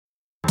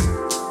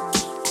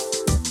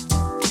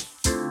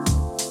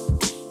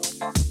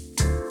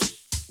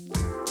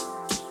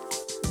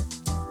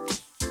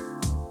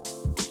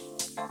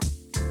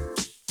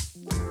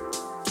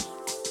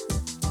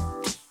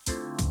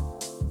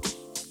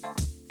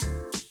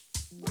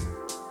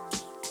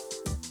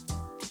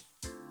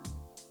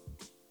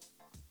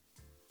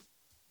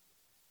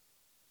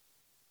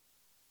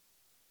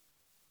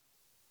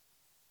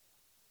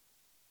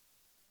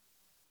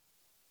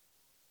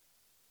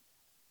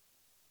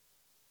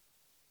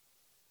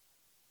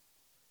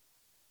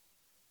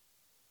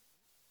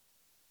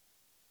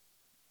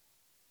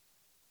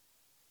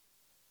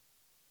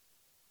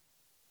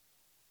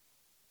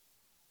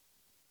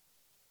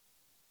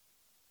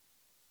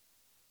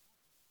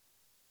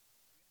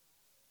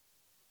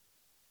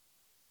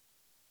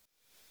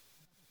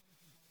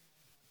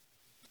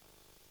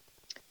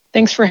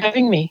Thanks for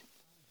having me.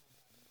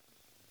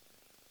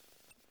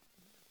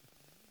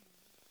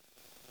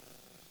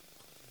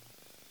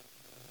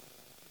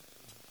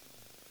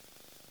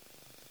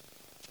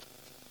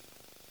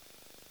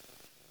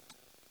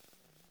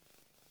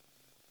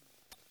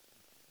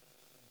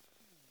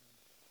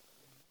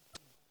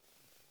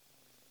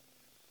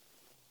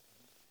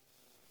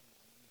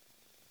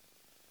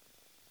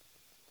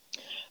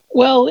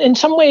 Well, in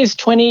some ways,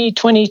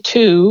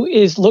 2022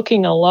 is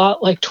looking a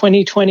lot like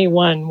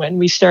 2021 when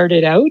we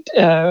started out.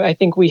 I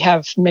think we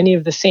have many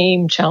of the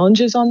same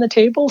challenges on the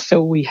table.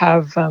 So we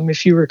have,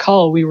 if you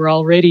recall, we were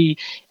already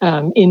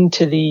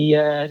into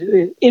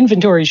the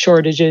inventory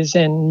shortages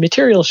and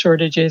material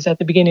shortages at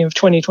the beginning of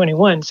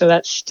 2021. So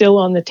that's still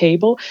on the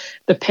table.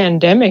 The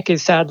pandemic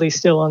is sadly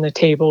still on the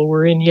table.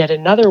 We're in yet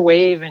another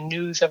wave and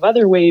news of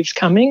other waves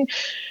coming.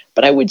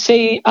 But I would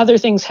say other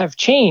things have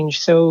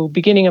changed. So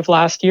beginning of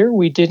last year,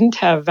 we didn't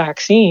have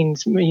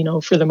vaccines,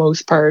 for the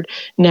most part.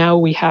 Now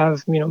we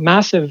have,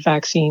 massive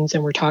vaccines,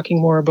 and we're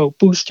talking more about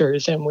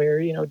boosters, and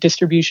we're,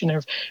 distribution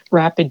of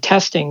rapid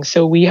testing.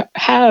 So we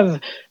have,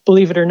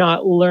 believe it or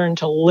not, learned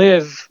to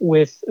live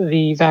with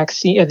the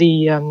vaccine,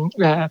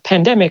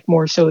 pandemic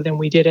more so than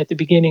we did at the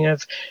beginning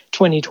of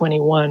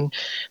 2021.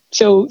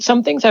 So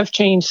some things have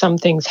changed, some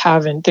things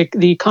haven't.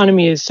 The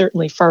economy is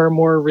certainly far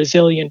more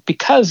resilient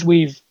because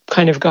we've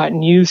kind of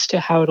gotten used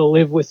to how to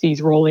live with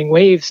these rolling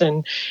waves.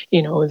 And,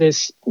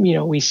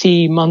 we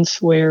see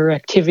months where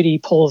activity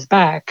pulls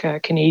back.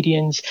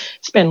 Canadians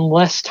spend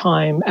less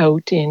time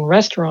out in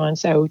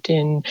restaurants, out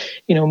in,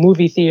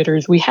 movie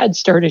theaters. We had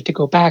started to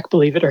go back,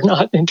 believe it or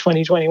not, in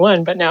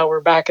 2021, but now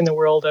we're back in the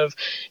world of,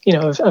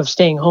 of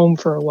staying home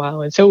for a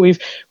while. And so we've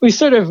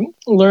sort of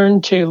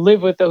learned to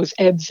live with those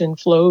ebbs and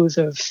flows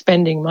of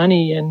spending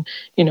money and,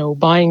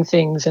 buying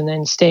things and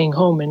then staying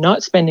home and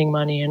not spending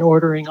money and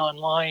ordering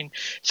online.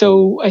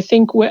 So I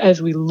think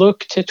as we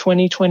look to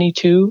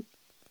 2022,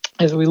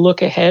 as we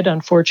look ahead,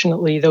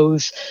 unfortunately,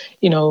 those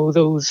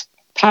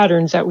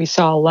patterns that we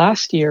saw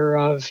last year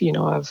of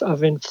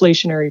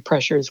inflationary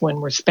pressures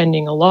when we're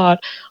spending a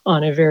lot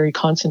on a very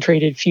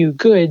concentrated few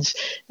goods.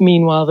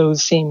 Meanwhile,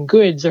 those same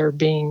goods are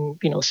being,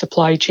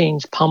 supply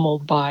chains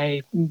pummeled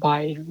by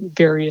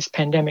various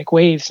pandemic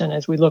waves. And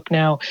as we look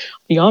now,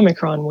 the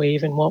Omicron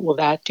wave, and what will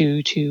that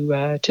do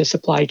to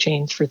supply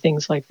chains for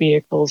things like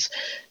vehicles?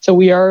 So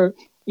we are,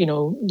 a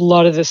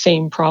lot of the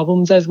same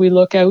problems as we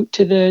look out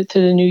to the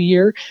new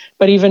year.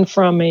 But even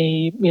from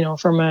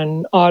from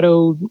an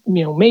auto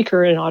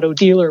maker and auto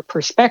dealer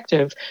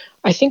perspective,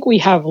 I think we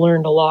have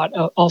learned a lot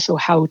also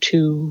how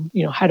to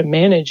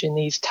manage in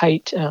these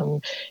tight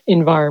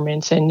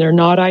environments, and they're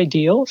not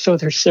ideal, so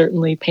they're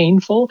certainly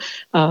painful.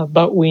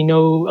 But we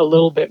know a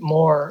little bit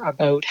more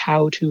about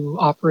how to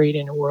operate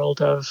in a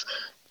world of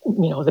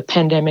the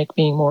pandemic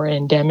being more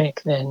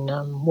endemic than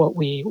what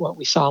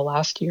we saw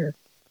last year.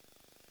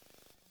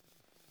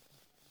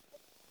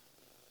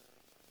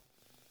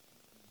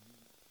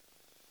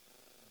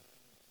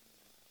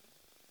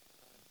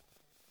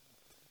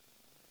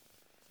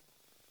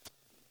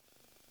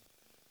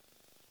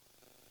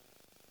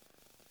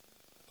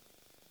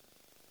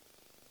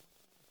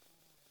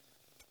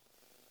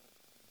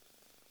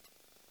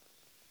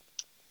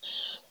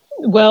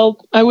 Well,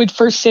 I would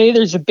first say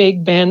there's a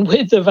big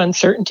bandwidth of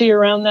uncertainty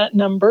around that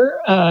number.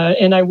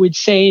 And I would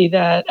say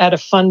that at a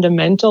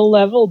fundamental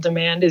level,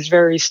 demand is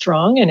very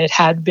strong, and it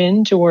had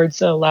been towards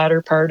the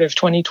latter part of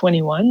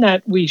 2021,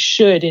 that we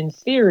should, in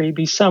theory,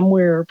 be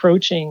somewhere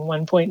approaching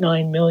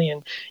 1.9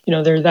 million.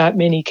 There are that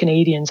many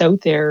Canadians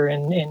out there,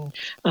 and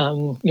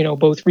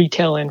both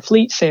retail and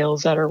fleet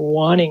sales that are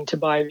wanting to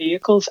buy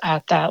vehicles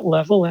at that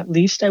level, at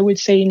least I would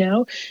say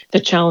now. The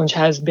challenge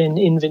has been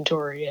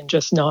inventory and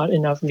just not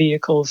enough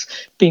vehicles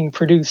being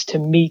produced to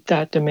meet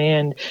that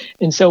demand.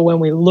 And so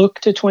when we look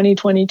to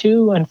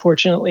 2022,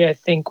 unfortunately, I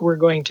think we're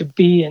going to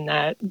be in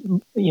that,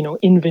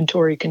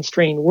 inventory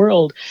constrained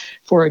world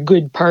for a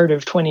good part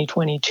of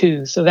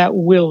 2022. So that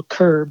will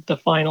curb the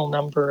final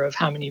number of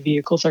how many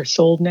vehicles are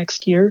sold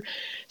next year.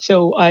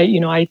 So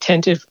I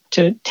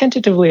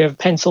tentatively have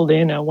penciled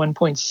in a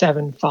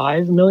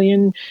 1.75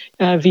 million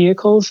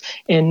vehicles,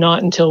 and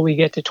not until we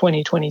get to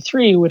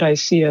 2023 would I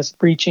see us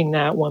breaching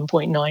that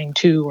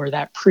 1.92 or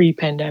that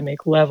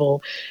pre-pandemic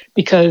level,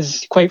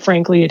 because quite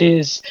frankly,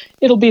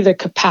 it'll be the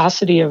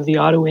capacity of the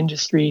auto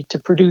industry to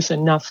produce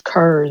enough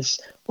cars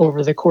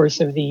over the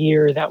course of the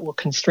year that will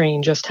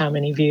constrain just how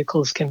many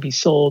vehicles can be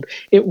sold.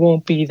 It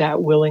won't be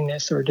that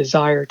willingness or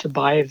desire to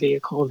buy a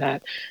vehicle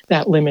that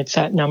limits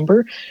that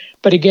number.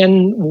 But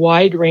again,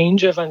 wide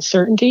range of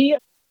uncertainty.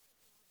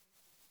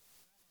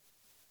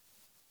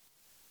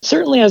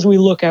 Certainly, as we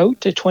look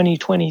out to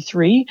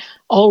 2023,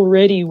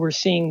 already we're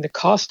seeing the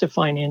cost of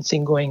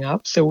financing going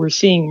up. So we're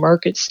seeing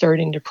markets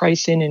starting to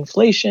price in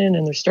inflation,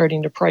 and they're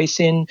starting to price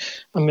in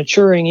a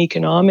maturing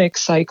economic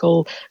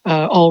cycle.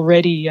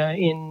 Already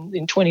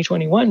in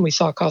 2021, we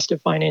saw cost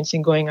of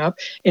financing going up,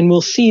 and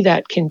we'll see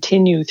that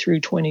continue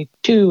through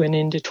 22 and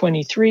into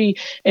 23.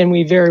 And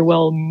we very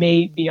well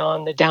may be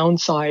on the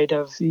downside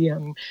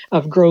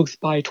of growth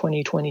by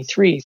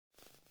 2023.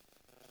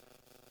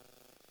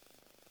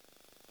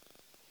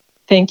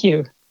 Thank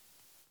you.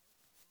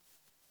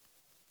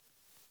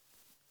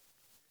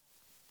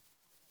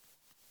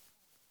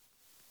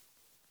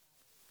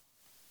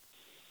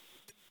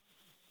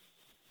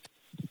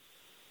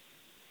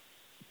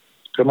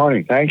 Good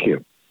morning. Thank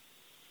you.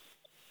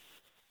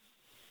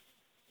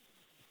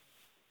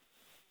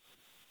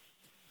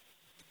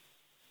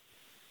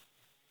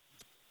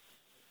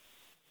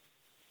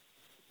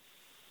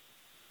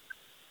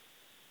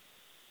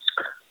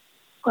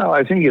 Well,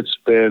 I think it's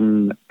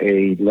been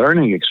a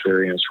learning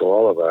experience for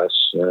all of us,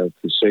 to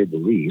say the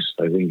least.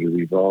 I think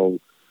we've all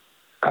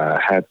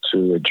had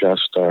to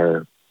adjust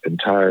our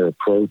entire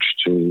approach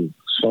to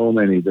so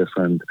many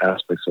different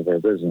aspects of our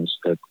business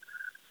that,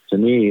 to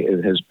me,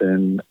 it has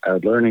been a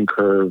learning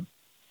curve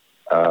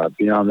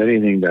beyond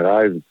anything that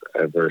I've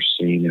ever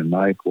seen in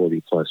my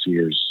 40 plus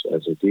years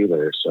as a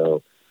dealer.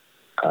 So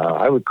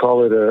I would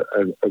call it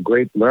a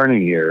great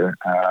learning year.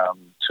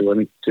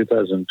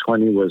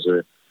 2020 was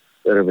a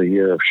bit of a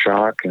year of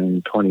shock,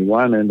 and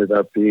 21 ended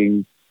up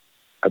being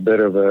a bit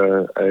of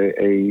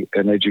an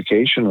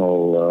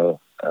educational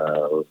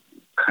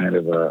kind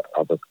of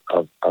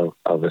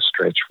a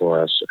stretch for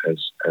us,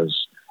 as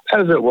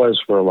it was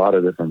for a lot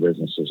of different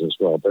businesses as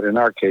well. But in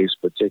our case,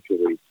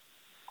 particularly,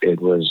 it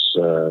was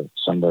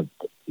somewhat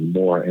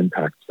more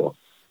impactful.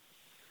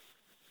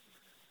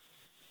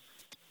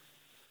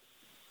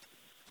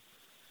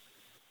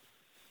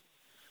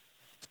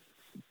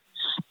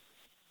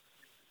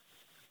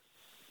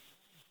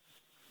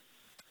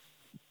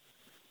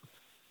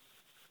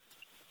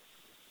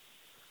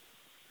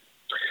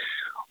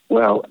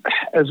 Well,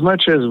 as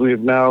much as we've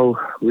now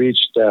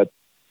reached that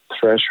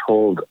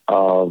threshold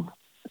of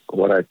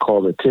what I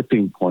call the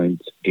tipping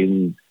point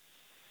in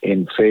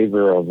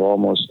favor of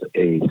almost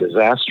a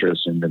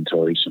disastrous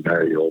inventory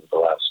scenario over the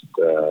last,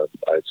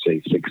 I'd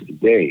say, 60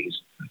 days.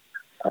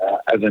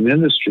 As an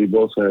industry,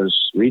 both as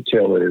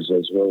retailers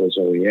as well as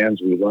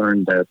OEMs, we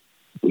learned that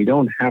we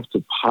don't have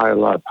to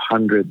pile up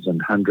hundreds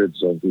and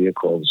hundreds of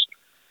vehicles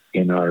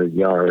in our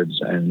yards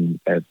and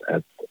at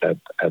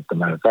the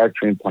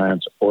manufacturing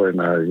plants, or in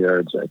our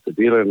yards at the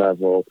dealer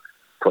level,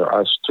 for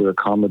us to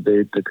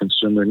accommodate the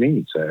consumer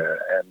needs.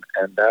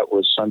 And that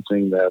was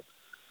something that,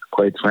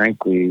 quite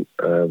frankly,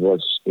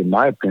 was, in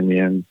my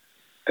opinion,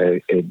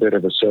 a bit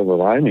of a silver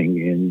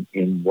lining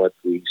in what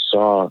we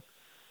saw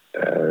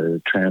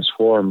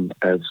transform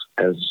as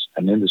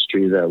an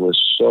industry that was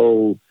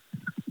so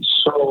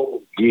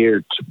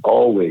geared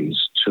always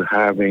to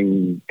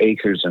having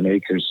acres and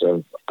acres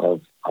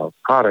of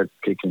product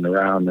kicking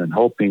around and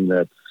hoping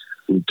that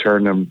we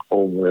turn them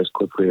over as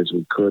quickly as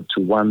we could,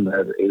 to one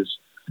that is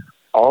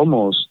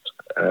almost,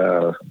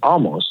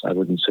 I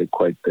wouldn't say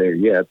quite there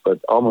yet, but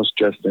almost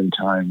just in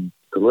time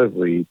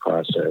delivery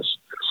process.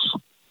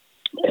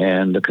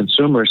 And the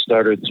consumer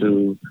started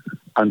to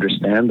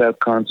understand that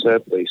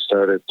concept. They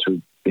started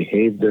to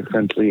behave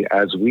differently,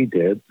 as we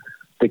did.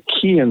 The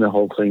key in the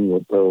whole thing,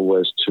 though,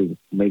 was to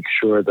make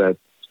sure that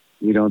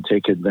we don't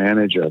take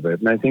advantage of it.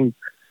 And I think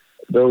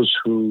those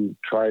who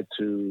try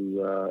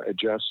to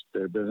adjust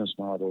their business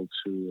model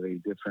to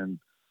a different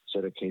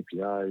set of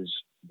KPIs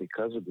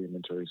because of the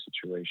inventory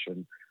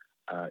situation,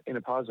 in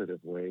a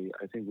positive way,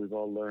 I think we've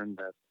all learned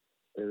that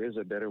there is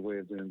a better way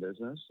of doing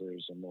business.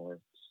 There's a more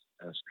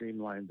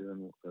streamlined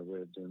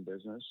way of doing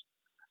business.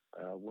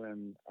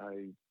 When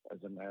I,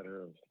 as a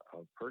matter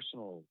of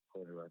personal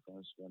point of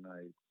reference, when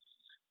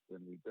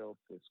we built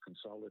this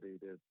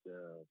consolidated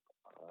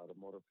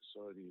automotive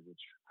facility, which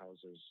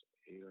houses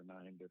 8 or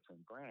 9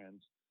 different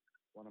brands,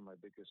 one of my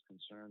biggest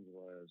concerns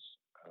was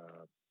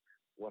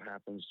what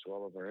happens to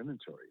all of our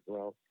inventory.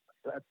 Well,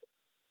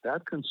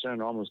 that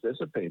concern almost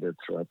dissipated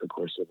throughout the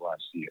course of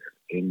last year,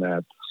 in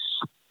that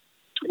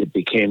it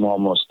became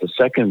almost a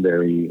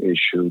secondary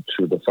issue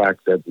to the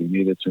fact that we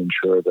needed to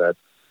ensure that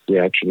we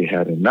actually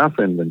had enough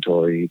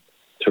inventory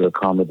to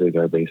accommodate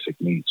our basic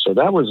needs. So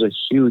that was a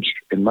huge,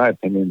 in my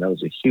opinion, that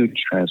was a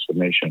huge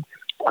transformation.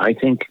 I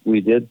think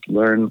we did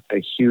learn a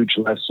huge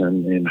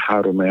lesson in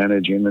how to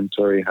manage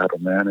inventory, how to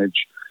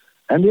manage.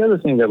 And the other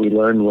thing that we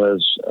learned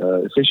was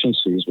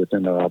efficiencies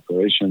within our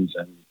operations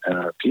and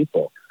our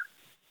people.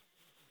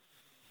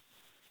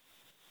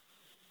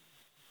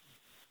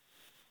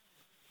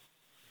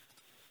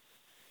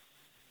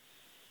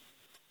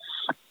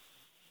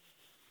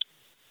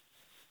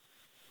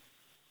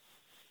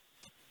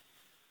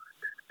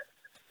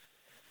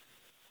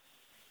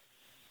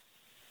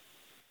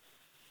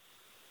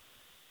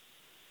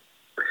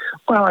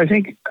 Well, I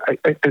think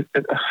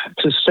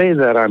to say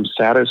that I'm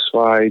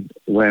satisfied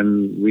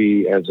when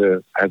we, as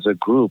a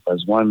group,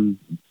 as one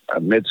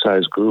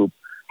mid-sized group,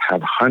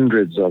 have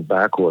hundreds of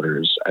back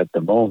orders at the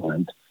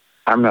moment,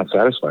 I'm not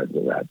satisfied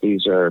with that.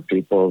 These are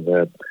people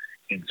that,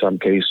 in some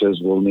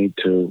cases, will need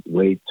to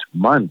wait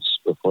months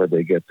before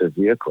they get their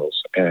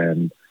vehicles,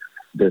 and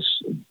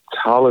this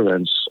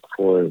tolerance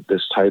for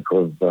this type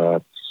of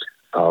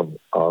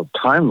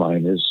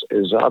timeline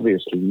is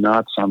obviously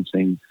not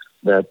something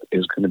that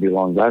is going to be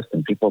long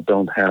lasting. People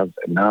don't have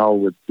now.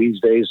 With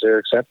these days, they're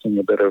accepting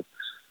a bit of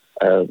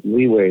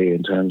leeway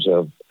in terms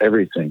of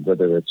everything,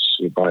 whether it's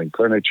you're buying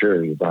furniture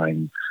or you're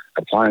buying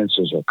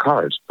appliances or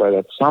cars. But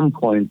at some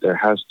point, there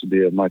has to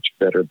be a much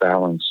better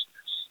balance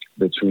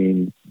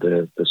between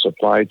the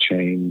supply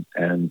chain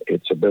and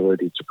its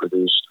ability to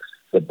produce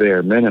the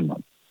bare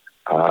minimum.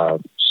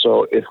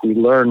 So if we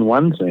learn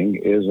one thing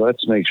is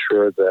let's make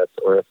sure that,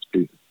 or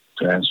to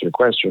answer your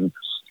question,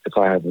 if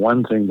I have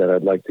one thing that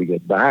I'd like to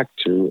get back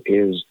to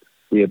is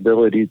the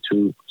ability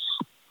to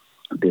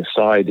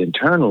decide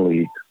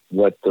internally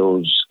what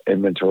those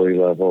inventory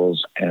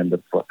levels and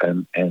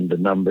the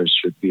numbers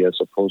should be, as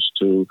opposed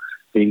to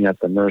being at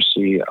the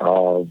mercy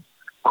of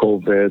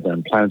COVID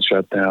and plant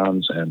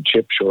shutdowns and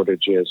chip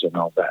shortages and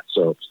all that.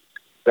 So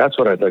that's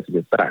what I'd like to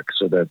get back,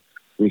 so that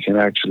we can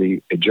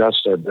actually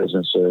adjust our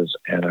businesses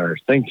and our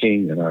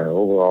thinking and our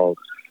overall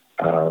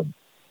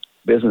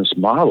business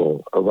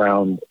model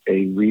around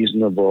a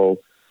reasonable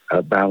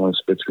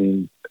balance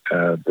between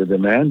the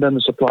demand and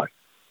the supply.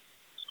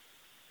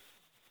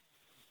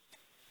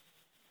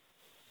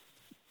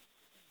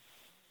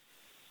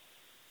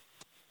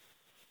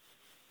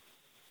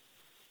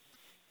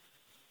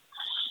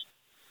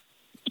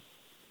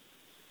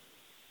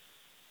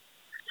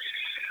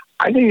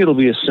 I think it'll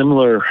be a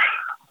similar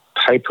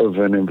type of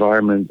an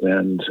environment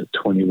than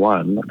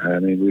 21. I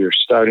mean, we are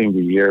starting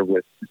the year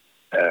with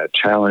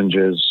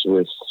challenges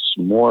with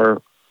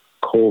more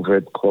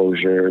COVID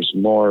closures,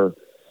 more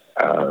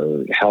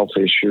health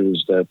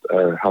issues that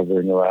are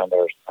hovering around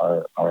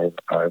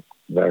our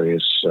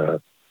various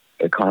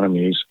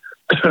economies.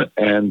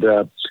 And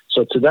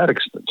so to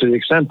the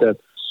extent that,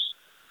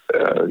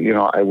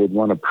 I would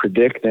want to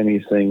predict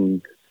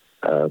anything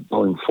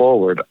going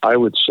forward, I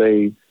would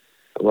say,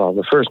 well,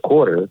 the first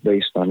quarter,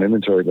 based on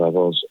inventory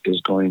levels, is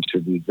going to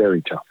be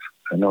very tough.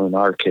 I know in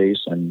our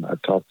case, and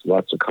I've talked to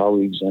lots of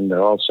colleagues, and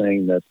they're all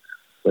saying that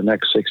the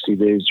next 60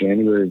 days,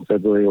 January and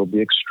February, will be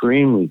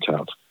extremely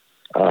tough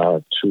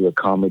to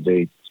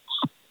accommodate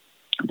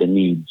the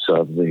needs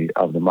of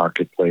the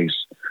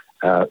marketplace.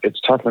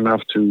 It's tough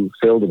enough to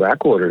fill the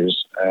back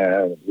orders,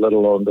 let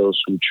alone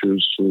those who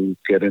choose to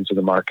get into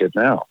the market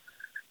now.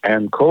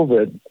 And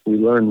COVID, we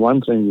learned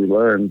one thing we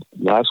learned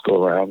last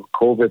go around.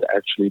 COVID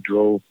actually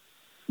drove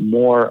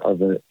more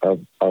of a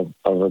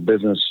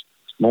business,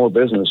 more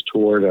business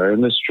toward our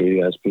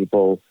industry as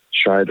people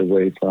shied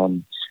away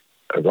from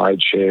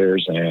ride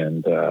shares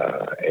and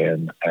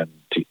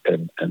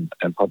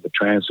public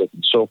transit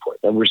and so forth.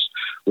 And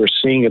we're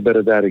seeing a bit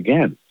of that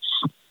again,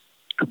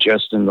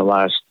 just in the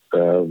last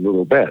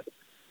little bit.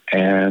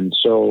 And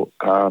so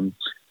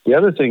the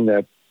other thing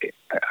that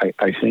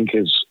I think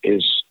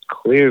is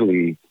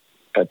clearly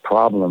a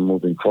problem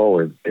moving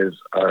forward is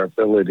our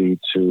ability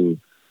to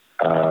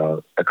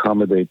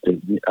accommodate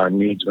our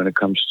needs when it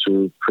comes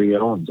to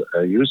pre-owned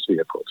used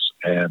vehicles.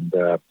 And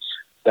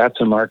that's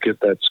a market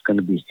that's going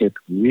to be hit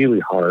really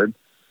hard.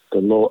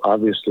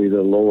 Obviously,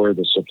 the lower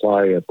the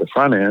supply at the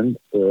front end,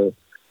 the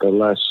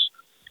less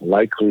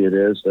likely it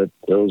is that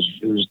those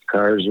used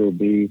cars will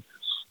be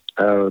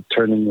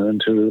turning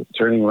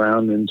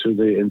around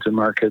into a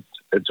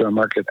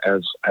market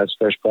as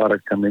fresh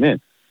product coming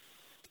in.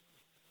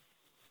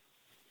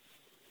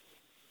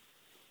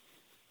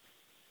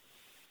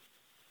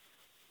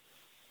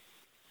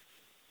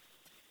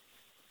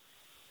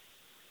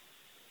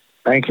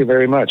 Thank you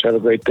very much. Have a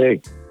great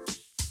day.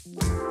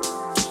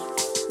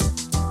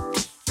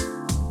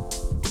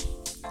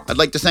 I'd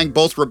like to thank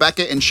both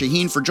Rebecca and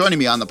Shaheen for joining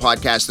me on the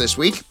podcast this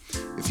week.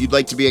 If you'd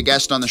like to be a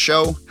guest on the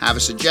show, have a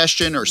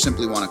suggestion, or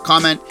simply want to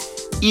comment,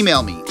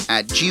 email me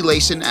at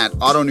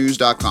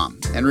glayson@autonews.com.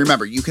 And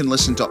remember, you can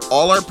listen to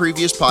all our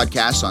previous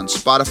podcasts on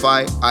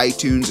Spotify,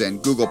 iTunes,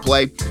 and Google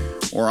Play,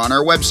 or on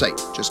our website.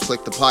 Just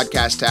click the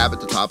podcast tab at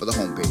the top of the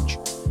homepage.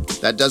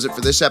 That does it for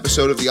this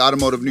episode of the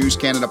Automotive News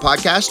Canada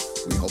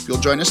podcast. We hope you'll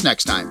join us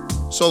next time.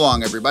 So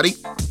long, everybody.